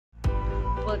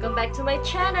Welcome back to my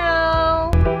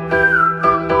channel!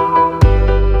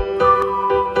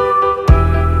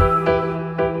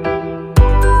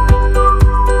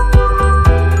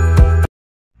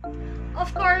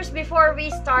 Of course, before we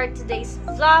start today's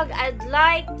vlog, I'd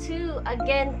like to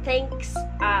again thank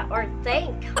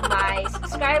my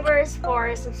subscribers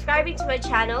for subscribing to my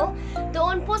channel.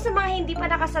 Doon po sa mga hindi pa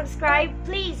nakasubscribe,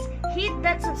 please hit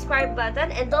that subscribe button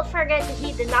and don't forget to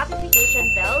hit the notification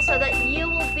bell so that you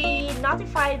will be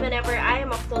notified whenever I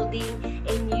am uploading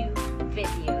a new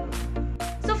video.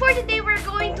 So for today, we're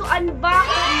going to unbox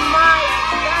my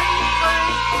very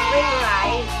first ring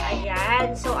light.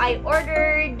 Ayan. So I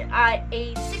ordered a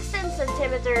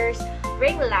 16cm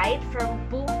ring light from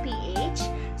Boom PH.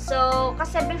 So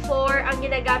kasi before, ang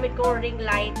ginagamit kong ring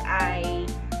light ay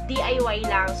DIY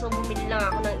lang. So bumili lang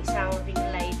ako ng isang ring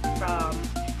light from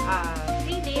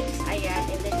Philips. Ayan.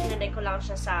 And then kinonect ko lang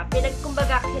siya sa,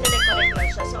 kumbaga kinonect ko lang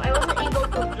siya. So I wasn't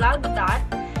able to vlog that.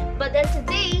 But then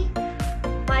today,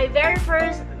 my very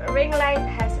first ring light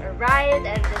has arrived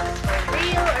and this is for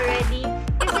real already.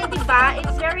 Kasi diba,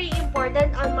 it's very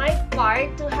important on my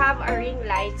part to have a ring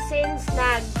light since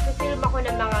nag-film ako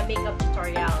ng mga makeup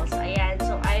tutorials. Ayan,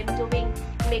 so I'm doing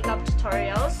makeup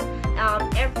tutorials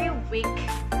every week.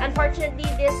 Unfortunately,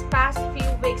 this past few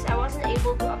weeks, I wasn't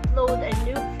able to upload a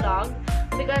new vlog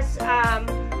because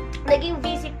naging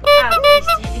busy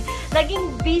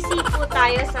po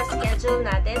tayo sa schedule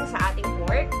natin sa ating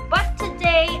work. But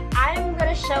today, I'm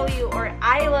gonna show you, or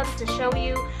I want to show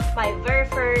you my very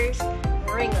first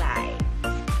ring light.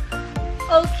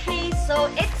 Okay, so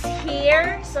it's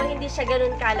here. So hindi siya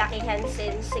ganun kalakihan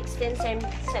since 16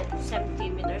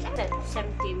 centimeters.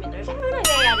 Ano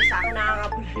nangyayari sa akin?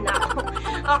 Nakakabulol na ako.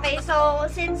 Okay, so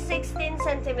since 16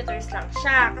 centimeters lang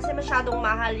siya, kasi masyadong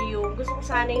mahal yung, gusto ko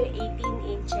sana yung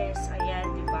 18 inches. Ayan,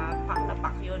 diba? Pak na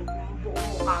pak yun. Buong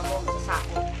mukha mo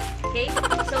masasakot. Okay?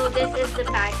 So this is the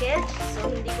package. So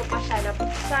hindi ko pa siya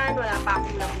nabuksan. Wala pa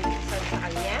akong nabuksan sa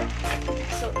kanya.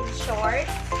 So in short,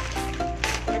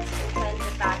 let's open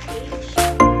the package.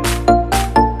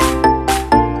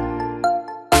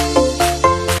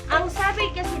 Ang sabi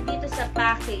kasi dito sa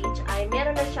package ay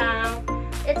meron na siyang,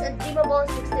 it's a dimmable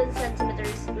 16cm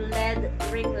LED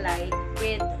ring light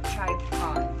with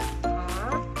tripod.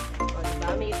 O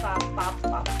diba? May pop.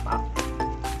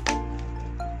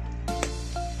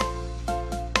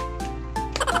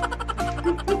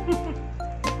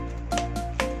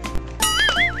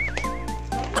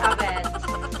 Love it.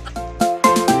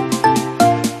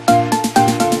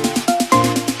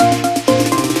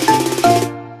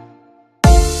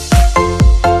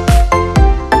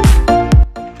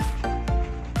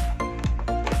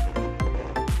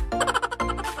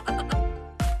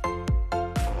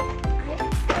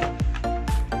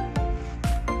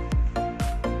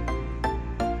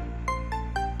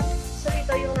 So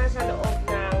ito yung nasa loob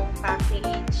ng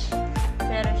package.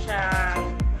 Meron siyang,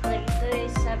 ito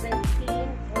is 17.2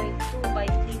 by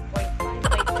 3.5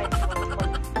 by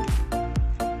 21.2.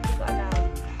 Hindi ko alam.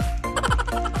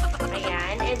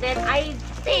 Ayan. And then, I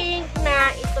think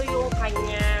na ito yung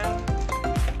kanyang,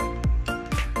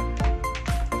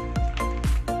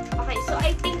 okay, so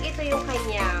I think ito yung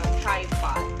kanyang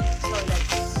tripod. So,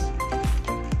 let's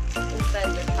open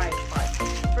the tripod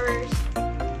first.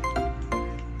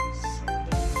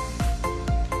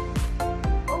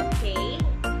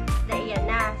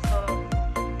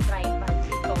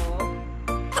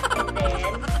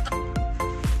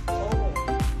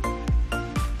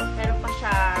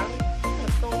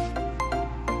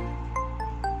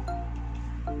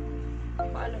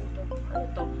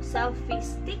 Selfie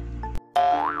stick.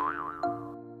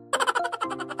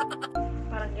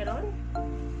 Parang gano'n.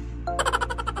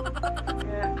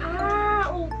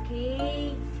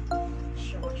 Okay.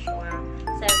 Sure.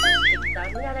 Selfie stick daw.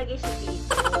 Nilalagay siya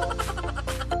dito.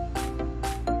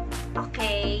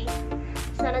 Okay.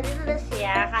 So, nandito na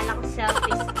siya. Akala ko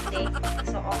selfie stick.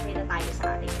 So, okay na tayo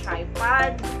sa ating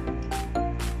tripod.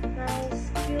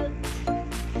 Nice. Cute.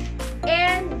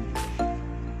 And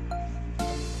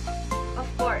of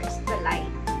course, the light,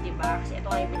 diba? Kasi ito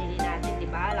ay binili natin,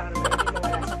 diba? Lang naman hindi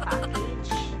mawala sa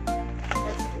package.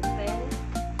 Let's open.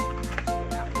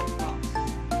 Wala ko yung box.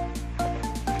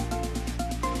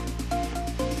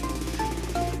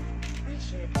 Ay,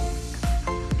 shit.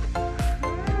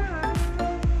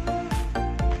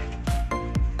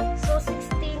 So,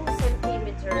 16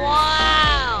 centimeters.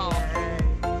 Wow! Ayan.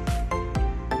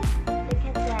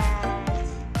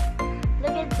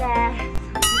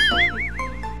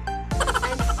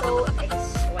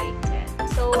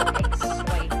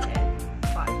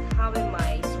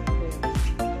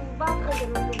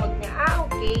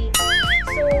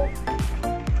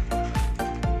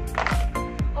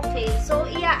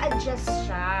 na-adjust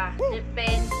siya.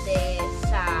 Depende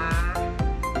sa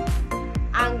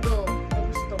angle na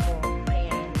gusto mo.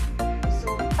 Ayan.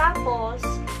 So, tapos,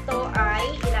 ito ay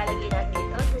ilalagay natin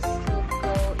dito. This will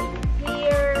go in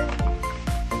here.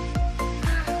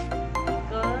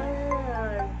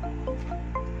 Good.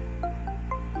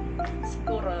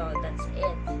 Siguro, that's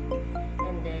it.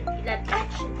 And then,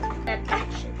 i-attach it.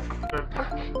 I-attach it.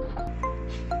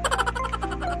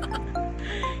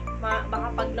 Baka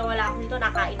pag nawala ako dito,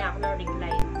 nakain na ako ng ring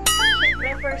light.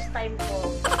 Siyempre, first time ko.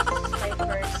 This is my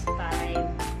first time.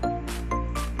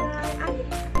 Ay,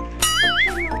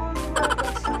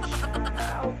 lumabasa siya.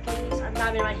 Okay, so ang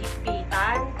dami naman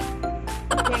higpitan.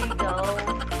 There you go.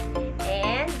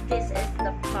 And this is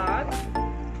the plug.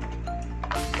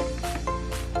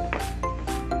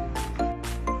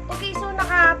 Okay, so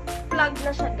naka-plug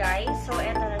na siya, guys. So,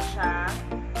 eto na siya.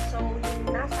 So,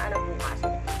 yung nasa bukas.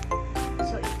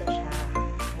 So, ito siya.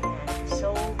 Ayan.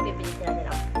 So, bibili natin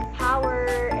ang power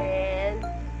and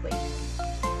wait.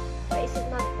 Why is it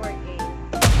not working?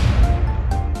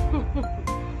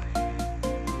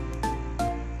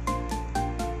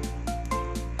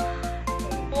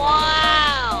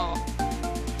 Wow!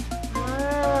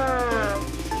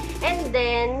 And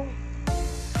then,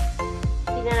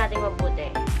 tingnan natin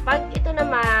mabuti. Pag ito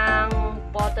namang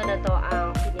button na to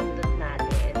ang pinindot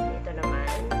natin, ito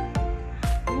naman,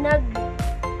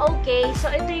 okay, so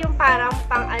ito yung parang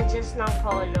pang-adjust ng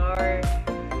color.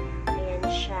 Ayan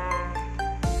siya.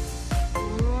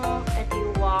 Ito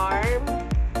yung warm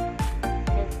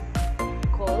and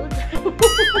cold.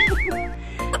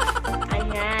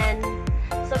 Ayan.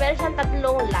 So, meron siyang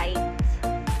tatlong lights.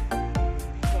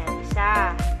 Ayan,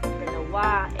 isa,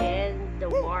 dalawa, and the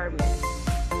warmest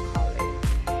color.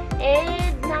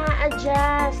 And,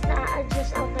 na-adjust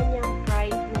ang kanyang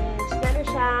brightness. Meron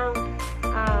siyang,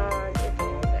 ito,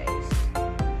 guys.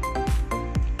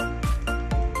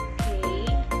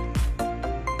 Okay.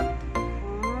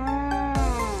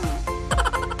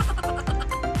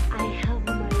 I have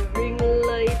my ring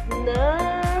light na.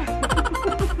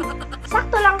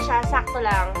 Sakto lang siya, sakto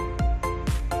lang.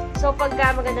 So,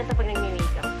 pagka maganda ito pag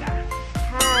nag-makeup ka.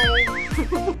 Hi!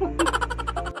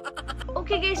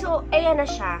 Okay guys, so ayan na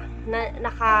siya.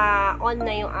 Naka-on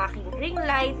na yung aking ring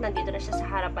light. Nandito na siya sa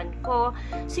harapan ko.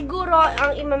 Siguro,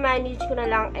 ang ima-manage ko na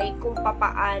lang ay kung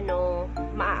papaano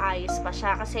maaayos pa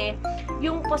siya. Kasi,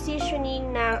 yung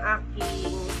positioning ng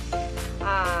aking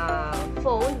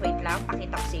phone, wait lang,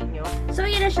 pakita ko sa inyo. So,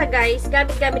 ayan na siya guys.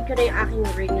 Gamit-gamit ko na yung aking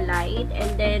ring light.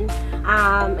 And then,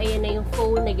 ayan na yung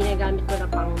phone na ginagamit ko na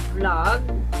pang vlog.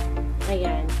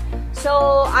 Ayan.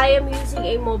 So, I am using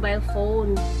a mobile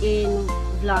phone in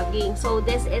vlogging. So,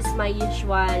 this is my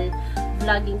usual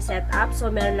vlogging setup. So,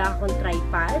 meron lang akong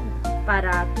tripod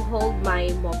para to hold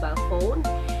my mobile phone.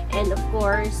 And of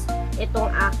course, itong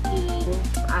aking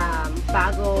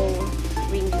bagong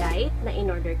ring light na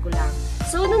in-order ko lang.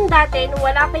 So, nung dati, nung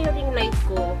wala pa yung ring light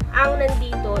ko, ang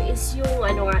nandito is yung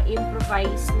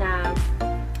improvised na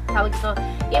tawag ito,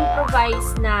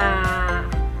 improvised na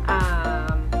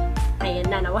ayan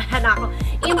na, nawala na ako.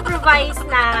 Improvised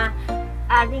na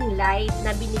ring light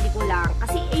na binili ko lang.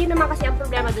 Kasi, ayun naman kasi ang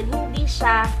problema dun, hindi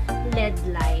siya LED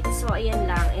light. So, ayan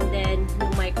lang. And then,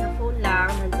 yung microphone lang,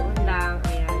 nandoon lang.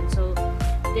 Ayan. So,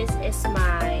 this is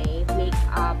my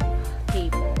makeup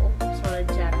table. So,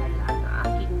 nandiyan lang ang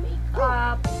aking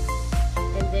makeup.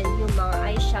 And then, yung mga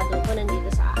eyeshadow ko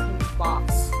nandito sa aking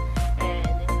box. And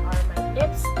these are my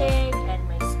lipstick and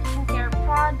my skincare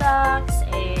products.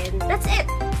 And that's it!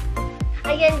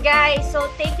 Ayan guys, so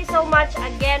thank you so much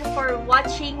again for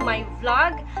watching my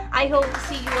vlog. I hope to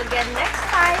see you again next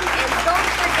time. And don't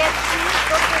forget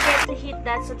to hit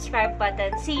that subscribe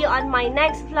button. See you on my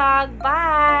next vlog.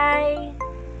 Bye!